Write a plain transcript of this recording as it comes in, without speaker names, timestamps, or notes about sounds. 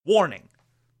Warning: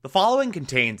 the following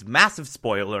contains massive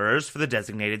spoilers for the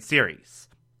designated series.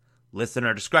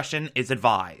 Listener discretion is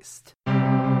advised.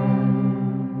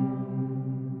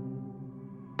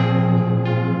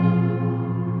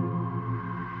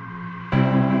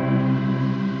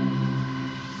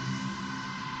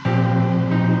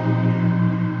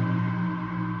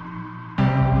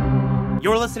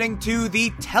 You're listening to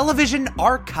the Television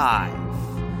Archive,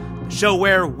 the show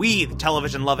where we, the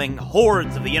television-loving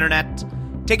hordes of the internet,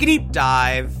 take a deep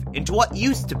dive into what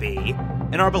used to be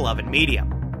in our beloved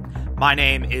medium. My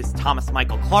name is Thomas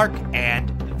Michael Clark, and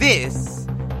this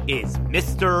is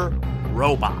Mr.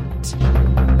 Robot.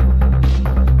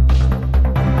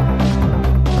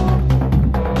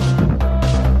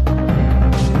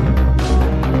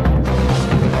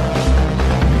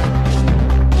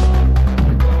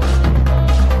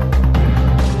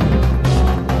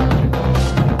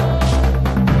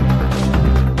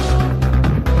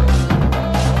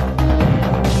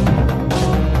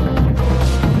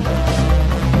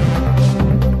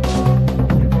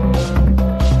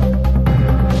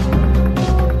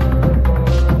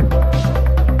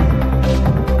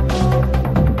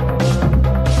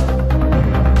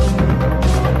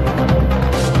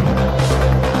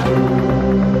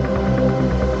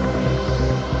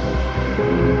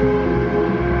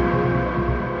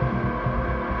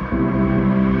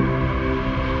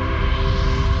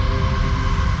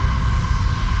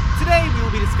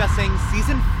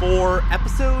 Season 4,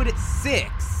 Episode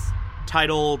 6,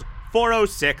 titled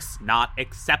 406 Not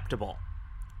Acceptable.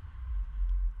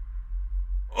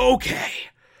 Okay.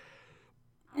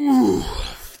 Ooh,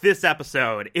 this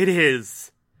episode, it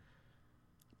is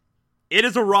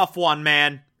a rough one,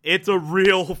 man. It's a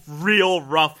real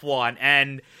rough one,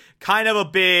 and kind of a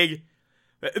big...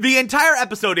 The entire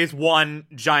episode is one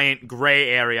giant gray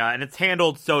area, and it's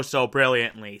handled so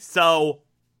brilliantly. So...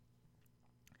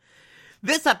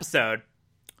 This episode,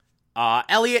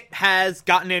 Elliot has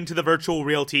gotten into the virtual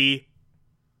realty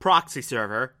proxy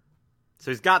server,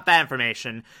 so he's got that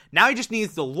information. Now he just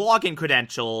needs the login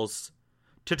credentials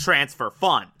to transfer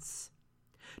funds.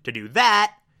 To do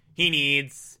that, he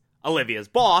needs Olivia's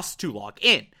boss to log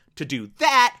in. To do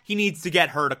that, he needs to get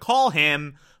her to call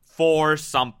him for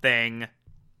something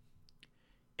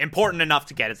important enough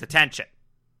to get his attention.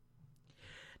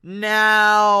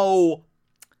 Now...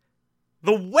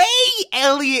 the way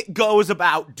Elliot goes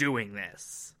about doing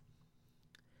this,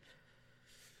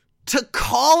 to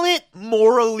call it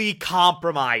morally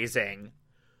compromising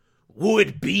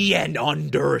would be an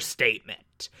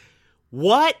understatement.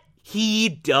 What he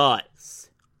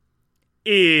does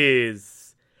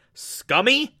is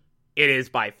scummy. It is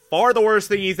by far the worst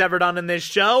thing he's ever done in this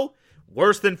show.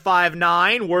 Worse than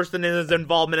 5'9", worse than his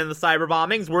involvement in the cyber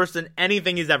bombings, worse than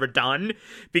anything he's ever done,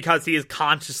 because he is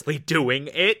consciously doing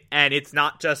it, and it's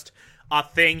not just a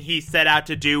thing he set out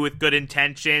to do with good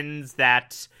intentions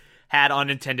that had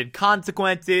unintended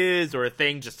consequences, or a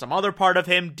thing just some other part of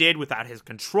him did without his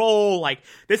control. Like,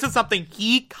 this is something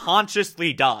he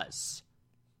consciously does.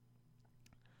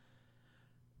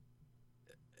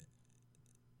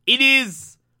 It is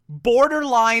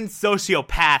borderline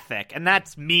sociopathic, and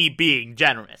that's me being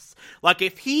generous. Like,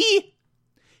 if he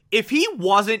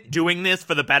wasn't doing this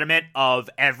for the betterment of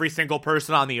every single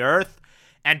person on the earth,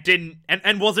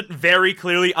 and wasn't very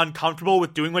clearly uncomfortable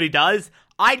with doing what he does,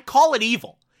 I'd call it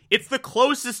evil. It's the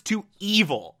closest to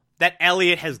evil that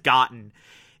Elliot has gotten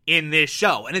in this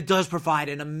show, and it does provide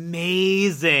an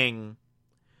amazing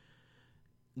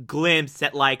glimpse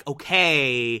at, like,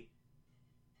 okay,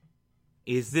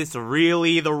 is this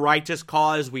really the righteous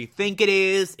cause we think it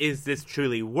is? Is this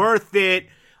truly worth it?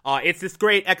 It's this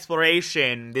great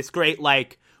exploration, this great,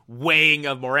 like, weighing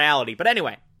of morality. But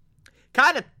anyway,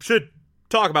 kind of should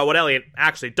talk about what Elliot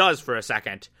actually does for a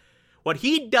second. What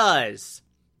he does,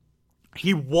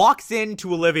 he walks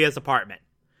into Olivia's apartment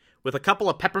with a couple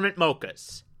of peppermint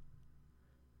mochas.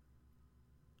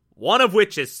 One of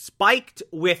which is spiked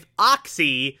with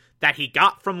Oxy that he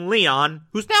got from Leon,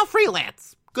 who's now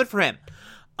freelance. Good for him.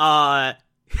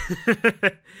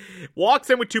 Walks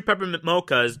in with 2 peppermint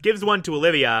mochas, gives one to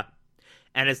Olivia,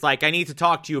 and is like, I need to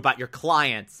talk to you about your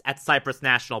clients at Cyprus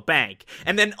National Bank.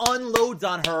 And then unloads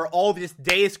on her all this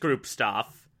Deus Group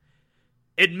stuff,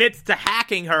 admits to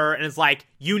hacking her, and is like,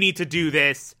 you need to do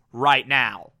this right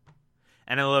now.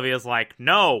 And Olivia's like,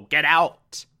 no, get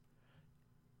out.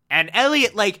 And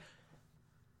Elliot, like,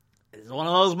 it's one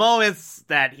of those moments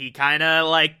that he kind of,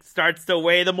 like, starts to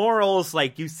weigh the morals.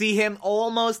 Like, you see him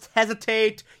almost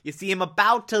hesitate. You see him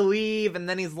about to leave, and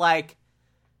then he's like,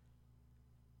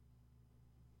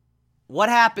 what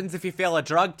happens if you fail a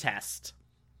drug test?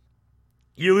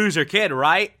 You lose your kid,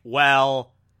 right?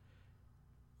 Well,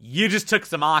 you just took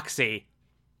some oxy,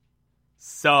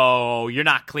 so you're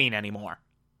not clean anymore.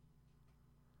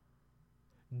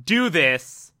 Do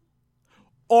this,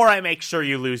 or I make sure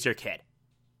you lose your kid.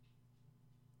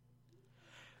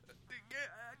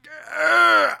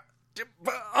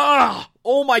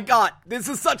 Oh my god, this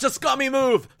is such a scummy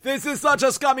move.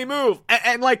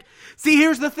 And like, see,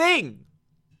 here's the thing.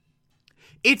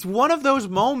 It's one of those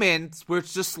moments where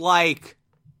it's just like,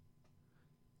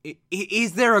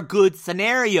 is there a good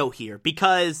scenario here?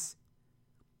 Because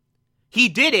he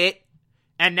did it,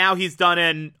 and now he's done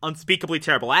an unspeakably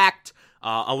terrible act.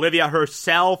 Olivia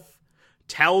herself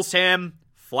tells him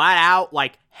flat out,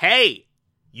 like, hey,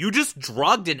 you just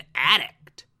drugged an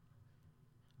addict.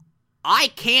 I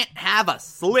can't have a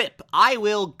slip. I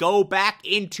will go back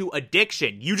into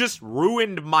addiction. You just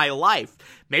ruined my life.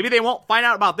 Maybe they won't find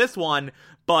out about this one,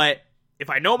 but if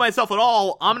I know myself at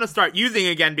all, I'm going to start using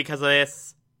again because of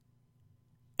this.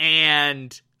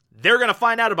 And they're going to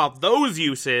find out about those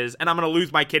uses, and I'm going to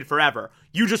lose my kid forever.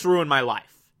 You just ruined my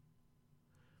life.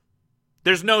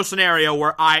 There's no scenario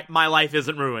where my life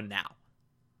isn't ruined now.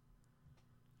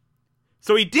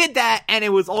 So he did that, and it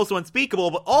was also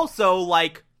unspeakable, but also,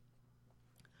 like,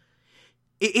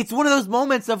 it's one of those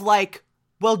moments of, like,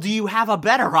 well, do you have a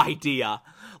better idea?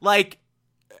 Like,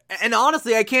 and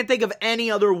honestly, I can't think of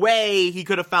any other way he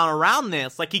could have found around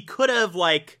this. Like, he could have,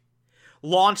 like,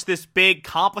 launched this big,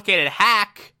 complicated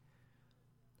hack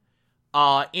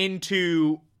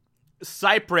into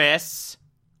Cyprus,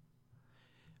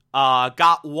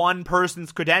 got one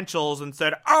person's credentials and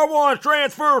said, I want to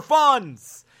transfer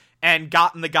funds, and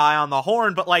gotten the guy on the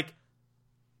horn, but, like,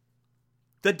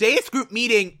 the Deus Group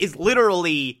meeting is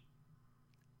literally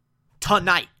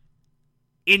tonight,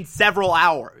 in several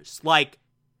hours. Like,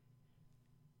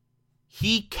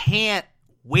 he can't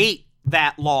wait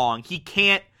that long. He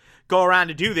can't go around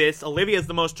to do this. Olivia's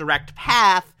the most direct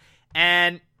path,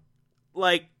 and,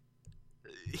 like,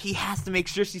 he has to make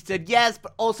sure she said yes,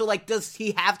 but also, like, does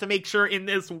he have to make sure in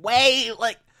this way?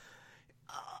 Like,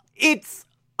 it's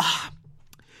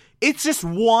just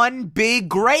one big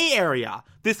gray area.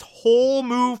 This whole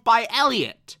move by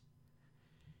Elliot.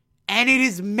 And it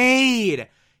is made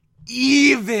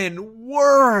even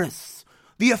worse.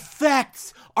 The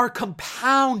effects are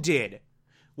compounded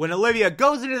when Olivia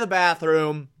goes into the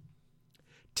bathroom,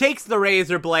 takes the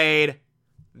razor blade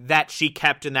that she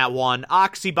kept in that one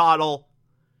oxy bottle,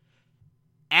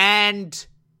 and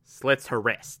slits her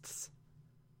wrists.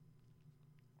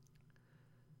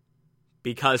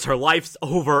 Because her life's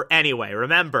over anyway.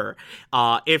 Remember,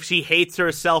 if she hates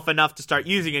herself enough to start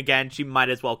using again, she might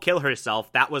as well kill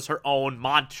herself. That was her own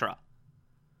mantra.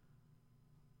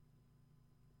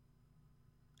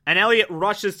 And Elliot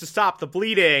rushes to stop the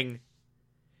bleeding,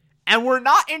 and we're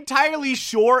not entirely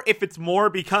sure if it's more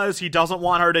because he doesn't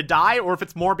want her to die, or if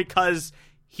it's more because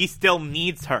he still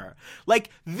needs her. Like,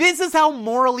 this is how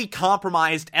morally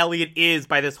compromised Elliot is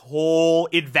by this whole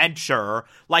adventure.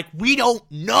 Like, we don't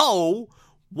know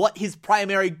what his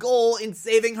primary goal in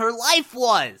saving her life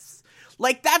was.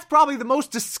 Like, that's probably the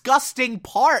most disgusting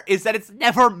part, is that it's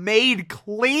never made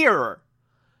clear.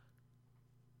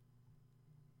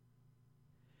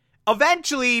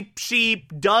 Eventually, she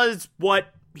does what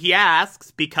he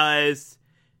asks, because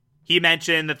he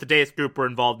mentioned that the Deus Group were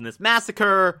involved in this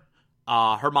massacre.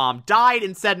 Her mom died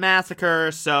in said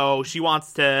massacre, so she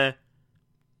wants to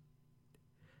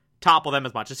topple them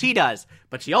as much as he does.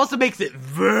 But she also makes it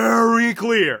very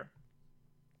clear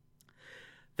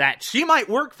that she might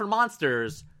work for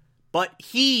monsters, but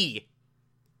he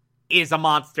is a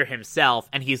monster himself,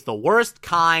 and he's the worst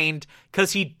kind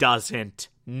because he doesn't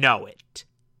know it.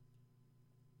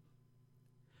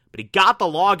 But he got the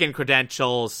login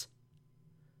credentials,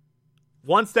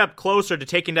 one step closer to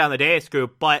taking down the Deus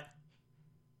Group, but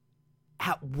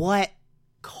at what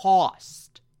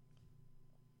cost?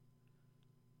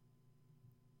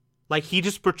 Like, he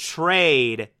just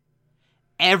betrayed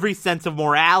every sense of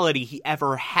morality he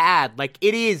ever had. Like,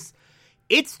 it's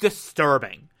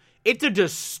disturbing. It's a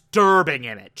disturbing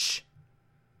image,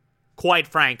 quite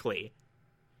frankly.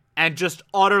 And just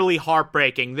utterly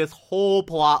heartbreaking. This whole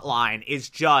plot line is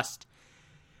just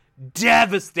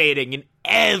devastating in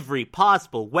every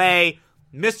possible way.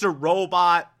 Mr.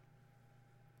 Robot,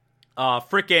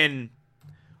 frickin'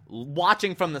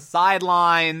 watching from the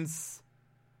sidelines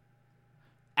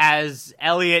as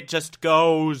Elliot just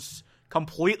goes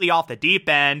completely off the deep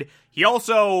end. He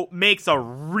also makes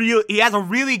he has a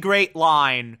really great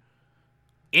line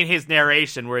in his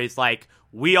narration where he's like,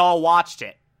 we all watched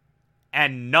it,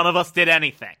 and none of us did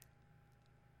anything.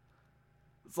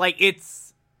 It's like,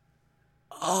 it's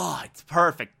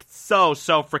perfect. It's so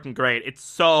freaking great. It's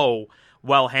so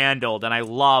well handled, and I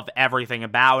love everything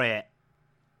about it.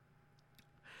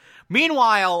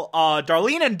 Meanwhile,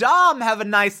 Darlene and Dom have a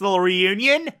nice little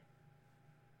reunion.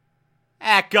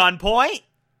 At gunpoint.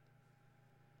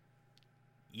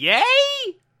 Yay?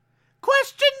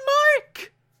 Question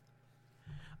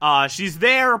mark? She's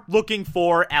there looking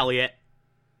for Elliot.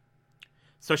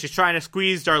 So she's trying to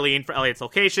squeeze Darlene for Elliot's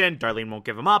location. Darlene won't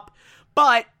give him up.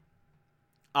 But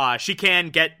she can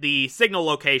get the signal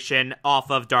location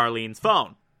off of Darlene's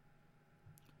phone.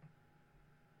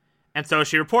 And so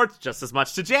she reports just as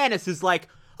much to Janice, who's like,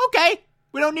 okay,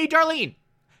 we don't need Darlene.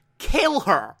 Kill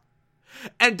her.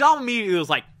 And Dom immediately was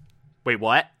like, wait,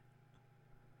 what?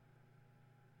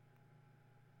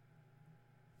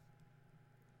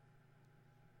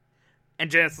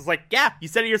 And Janice was like, yeah, you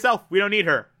said it yourself. We don't need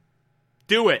her.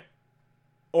 Do it.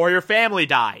 Or your family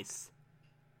dies.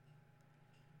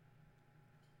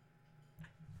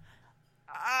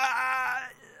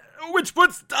 Which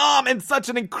puts Dom in such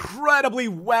an incredibly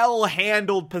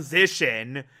well-handled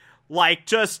position. Like,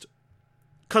 just...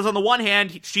 because on the one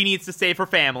hand, she needs to save her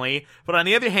family. But on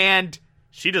the other hand,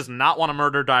 she does not want to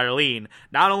murder Darlene.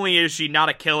 Not only is she not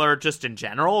a killer just in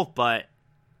general, but...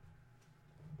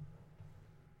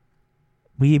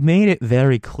 We made it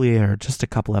very clear just a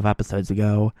couple of episodes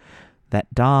ago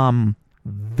that Dom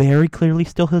very clearly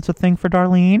still has a thing for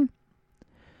Darlene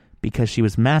because she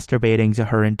was masturbating to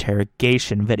her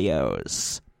interrogation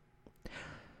videos.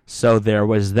 So there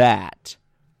was that.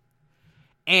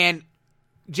 And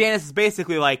Janice is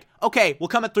basically like, okay, we'll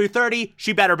come at 3:30.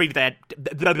 She better be dead.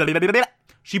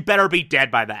 She better be dead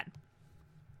by then.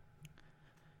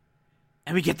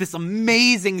 And we get this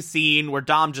amazing scene where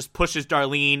Dom just pushes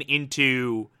Darlene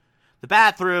into the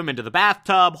bathroom, into the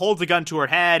bathtub, holds a gun to her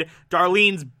head.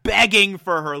 Darlene's begging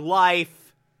for her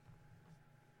life.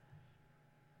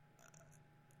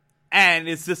 And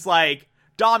it's just like,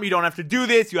 Dom, you don't have to do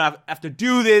this. You have to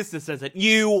do this. This isn't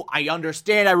you. I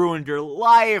understand I ruined your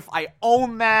life. I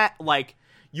own that. Like,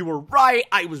 you were right.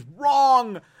 I was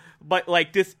wrong. But,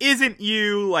 like, this isn't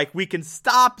you. Like, we can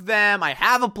stop them. I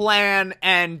have a plan.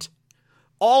 And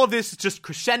all of this is just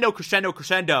crescendo, crescendo,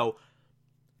 crescendo.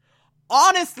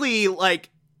 Honestly, like,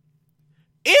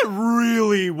 it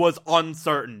really was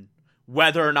uncertain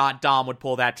whether or not Dom would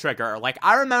pull that trigger. Like,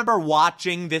 I remember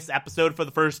watching this episode for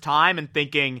the first time and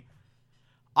thinking,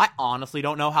 I honestly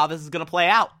don't know how this is going to play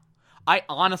out. I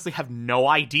honestly have no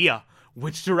idea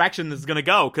which direction this is going to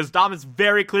go, because Dom is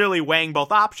very clearly weighing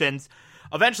both options.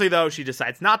 Eventually, though, she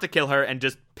decides not to kill her and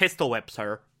just pistol whips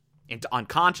her into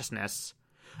unconsciousness.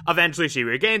 Eventually, she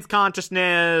regains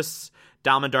consciousness.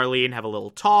 Dom and Darlene have a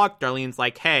little talk. Darlene's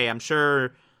like, hey, I'm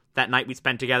sure that night we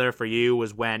spent together for you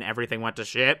was when everything went to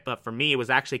shit, but for me, it was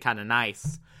actually kind of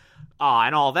nice.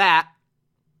 And all that.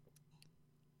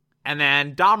 And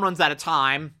then Dom runs out of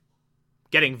time,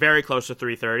 getting very close to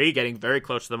 3:30, getting very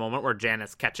close to the moment where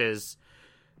Janice catches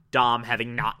Dom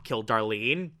having not killed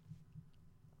Darlene.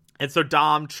 And so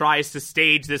Dom tries to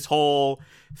stage this whole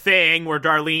thing where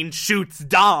Darlene shoots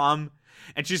Dom,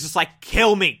 and she's just like,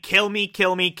 kill me, kill me,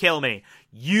 kill me, kill me.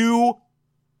 You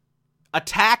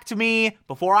attacked me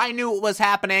before I knew what was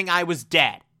happening. I was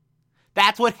dead.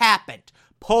 That's what happened.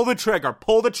 Pull the trigger,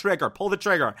 pull the trigger, pull the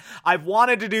trigger. I've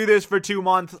wanted to do this for 2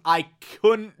 months. I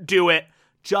couldn't do it.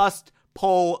 Just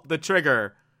pull the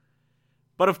trigger.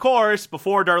 But of course,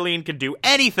 before Darlene can do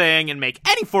anything and make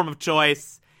any form of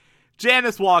choice,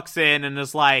 Janice walks in and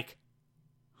is like,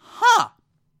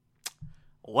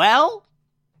 well,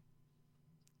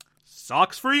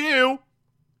 sucks for you.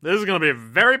 This is going to be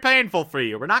very painful for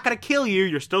you. We're not going to kill you.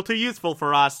 You're still too useful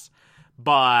for us.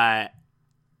 But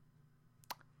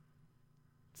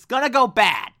it's going to go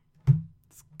bad.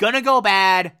 It's going to go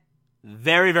bad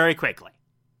very, very quickly.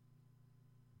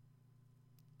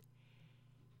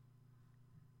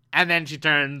 And then she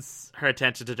turns her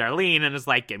attention to Darlene and is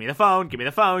like, give me the phone, give me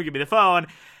the phone, give me the phone.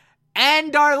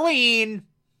 And Darlene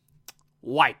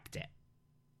wiped it.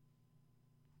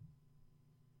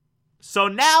 So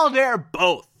now they're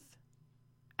both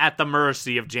at the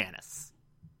mercy of Janice.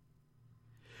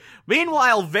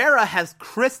 Meanwhile, Vera has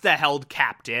Krista held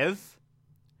captive,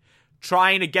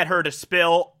 trying to get her to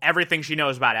spill everything she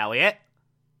knows about Elliot.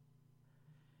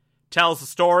 Tells the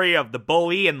story of the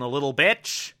bully and the little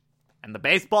bitch and the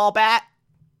baseball bat.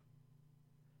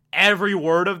 Every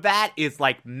word of that is,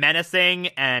 like, menacing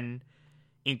and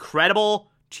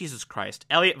incredible. Jesus Christ.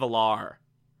 Elliot Villar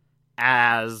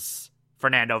as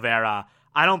Fernando Vera.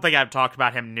 I don't think I've talked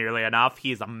about him nearly enough.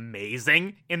 He's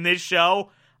amazing in this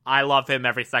show. I love him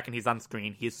every second he's on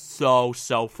screen. He's so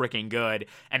freaking good.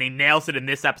 And he nails it in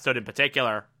this episode in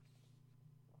particular.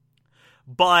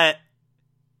 But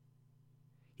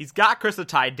He's got Krista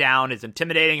tied down, is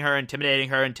intimidating her,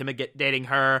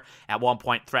 at one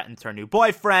point threatens her new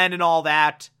boyfriend and all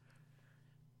that.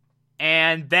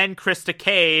 And then Krista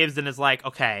caves and is like,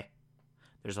 okay,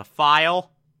 there's a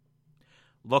file.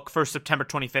 Look for September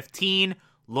 2015.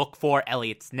 Look for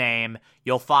Elliot's name.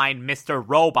 You'll find Mr.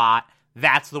 Robot.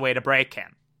 That's the way to break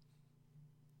him.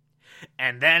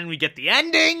 And then we get the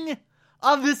ending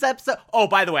of this episode. Oh,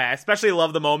 by the way, I especially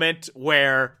love the moment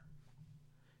where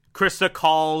Krista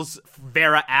calls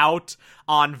Vera out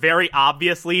on very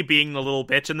obviously being the little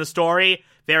bitch in the story.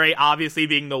 Very obviously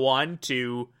being the one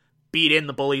to beat in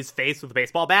the bully's face with a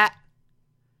baseball bat.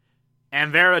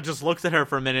 And Vera just looks at her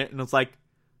for a minute and is like,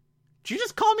 did you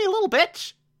just call me a little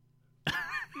bitch?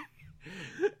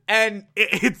 And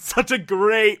it's such a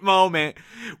great moment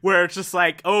where it's just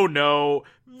like, oh no,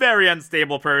 very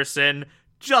unstable person,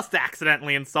 just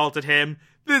accidentally insulted him.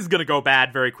 This is gonna go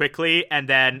bad very quickly. And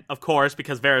then, of course,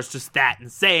 because Vera's just that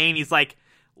insane, he's like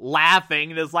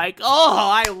laughing and is like, oh,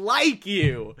 I like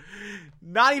you.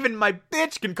 Not even my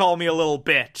bitch can call me a little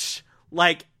bitch.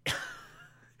 Like,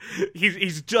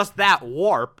 he's just that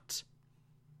warped.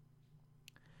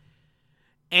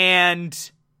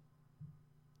 And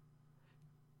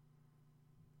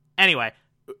anyway,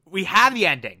 we have the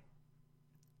ending.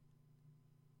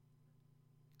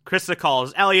 Krista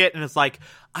calls Elliot and is like,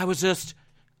 I was just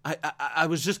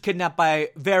kidnapped by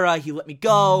Vera. He let me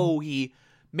go. He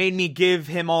made me give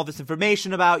him all this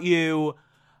information about you.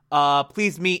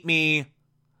 Please meet me.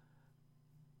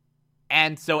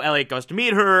 And so Elliot goes to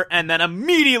meet her and then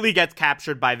immediately gets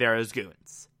captured by Vera's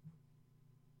goons.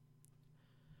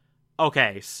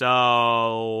 Okay,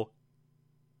 so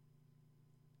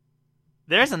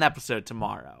there's an episode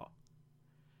tomorrow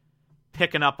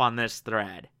picking up on this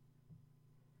thread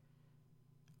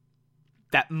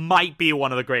that might be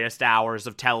one of the greatest hours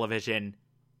of television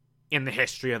in the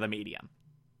history of the medium.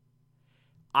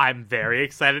 I'm very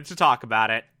excited to talk about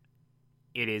it.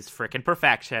 It is frickin'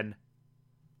 perfection.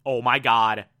 Oh my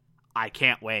god, I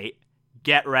can't wait.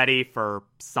 Get ready for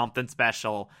something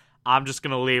special. I'm just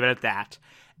gonna leave it at that.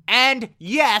 And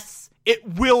yes, it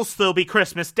will still be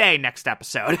Christmas Day next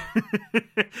episode.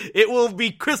 It will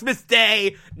be Christmas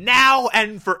Day now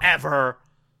and forever.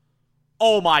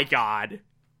 Oh my god.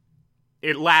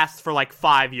 It lasts for like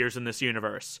 5 years in this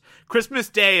universe. Christmas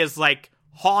Day is like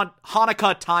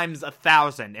Hanukkah times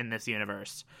 1,000 in this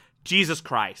universe. Jesus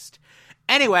Christ.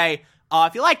 Anyway,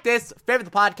 if you like this, favorite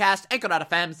the podcast,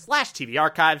 anchor.fm/TV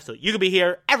archive, so you can be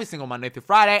here every single Monday through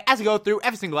Friday as we go through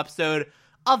every single episode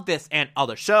of this and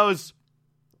other shows.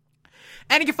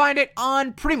 And you can find it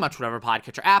on pretty much whatever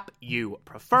podcatcher app you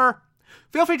prefer.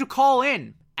 Feel free to call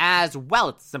in as well.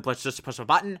 It's simple as just to push a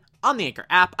button on the Anchor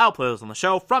app. I'll play those on the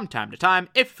show from time to time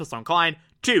if you feel so inclined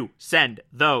to send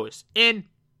those in.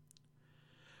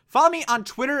 Follow me on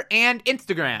Twitter and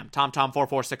Instagram,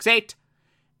 TomTom4468,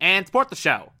 and support the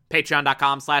show,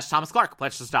 patreon.com/Thomas Clark.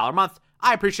 Pledge just $1 a month.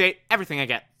 I appreciate everything I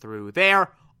get through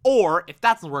there. Or, if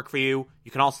that doesn't work for you, you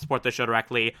can also support the show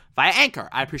directly via Anchor.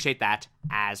 I appreciate that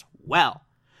as well.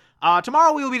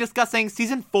 Tomorrow we will be discussing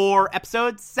Season 4,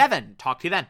 Episode 7. Talk to you then.